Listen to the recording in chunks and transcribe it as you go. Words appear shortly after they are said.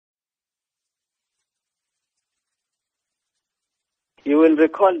You will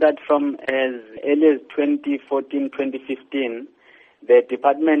recall that from as early as 2014, 2015, the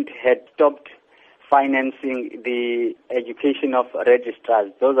department had stopped financing the education of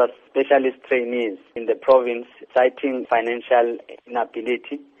registrars. Those are specialist trainees in the province, citing financial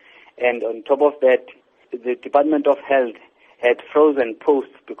inability. And on top of that, the Department of Health had frozen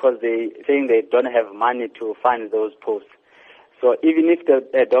posts because saying they don't have money to fund those posts. So even if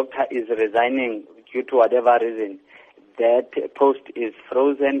the doctor is resigning due to whatever reason, that post is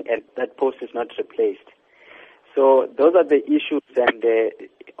frozen and that post is not replaced. So those are the issues, and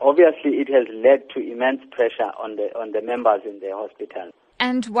obviously it has led to immense pressure on the members in the hospital.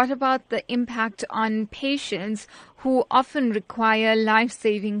 And what about the impact on patients who often require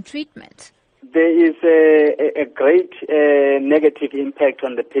life-saving treatment? There is a great negative impact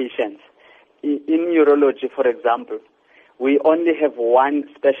on the patients. In neurology, for example, we only have one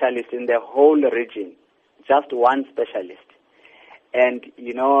specialist in the whole region, just one specialist. And,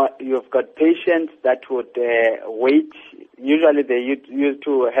 you've got patients that would wait. Usually they used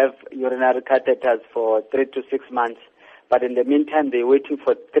to have urinary catheters for 3 to 6 months, but in the meantime they're waiting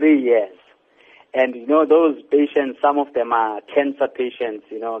for 3 years. And, those patients, some of them are cancer patients,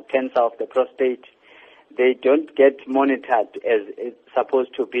 cancer of the prostate. They don't get monitored as it's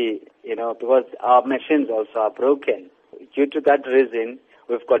supposed to be, because our machines also are broken. Due to that reason,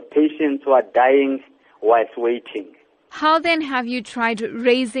 we've got patients who are dying whilst waiting. How then have you tried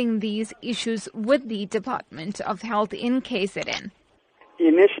raising these issues with the Department of Health in KZN?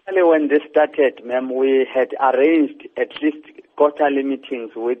 Initially, when this started, ma'am, we had arranged at least quarterly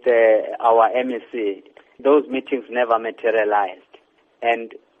meetings with our MEC. Those meetings never materialized.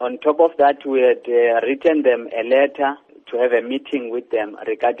 And on top of that, we had written them a letter to have a meeting with them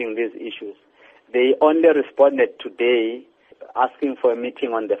regarding these issues. They only responded today, asking for a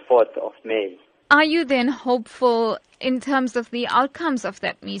meeting on the 4th of May. Are you then hopeful in terms of the outcomes of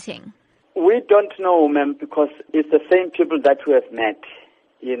that meeting? We don't know, ma'am, because it's the same people that we have met,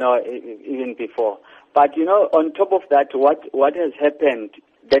 even before. But, on top of that, what has happened,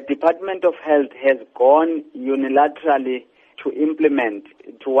 the Department of Health has gone unilaterally to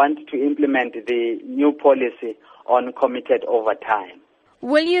want to implement the new policy on committed overtime.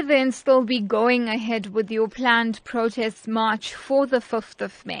 Will you then still be going ahead with your planned protest march for the 5th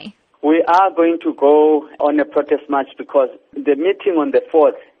of May? We are going to go on a protest march because the meeting on the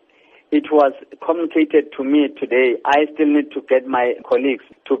 4th, it was communicated to me today. I still need to get my colleagues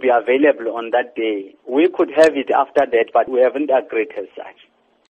to be available on that day. We could have it after that, but we haven't agreed as such.